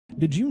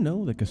Did you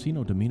know that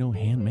Cocina Da Mino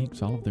hand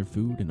makes all of their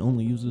food and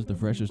only uses the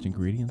freshest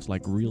ingredients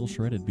like real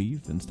shredded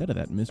beef instead of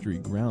that mystery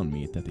ground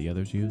meat that the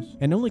others use?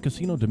 And only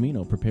Cocina Da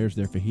Mino prepares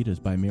their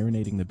fajitas by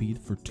marinating the beef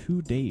for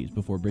 2 days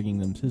before bringing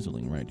them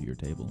sizzling right to your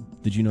table.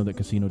 Did you know that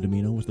Cocina Da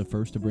Mino was the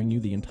first to bring you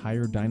the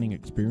entire dining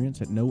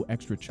experience at no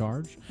extra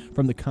charge,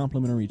 from the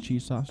complimentary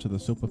cheese sauce to the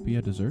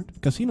sopapilla dessert?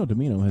 Cocina Da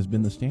Mino has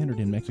been the standard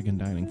in Mexican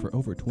dining for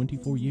over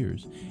 24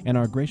 years, and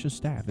our gracious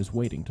staff is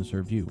waiting to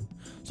serve you.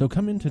 So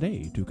come in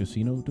today to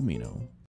Cocina Da Mino.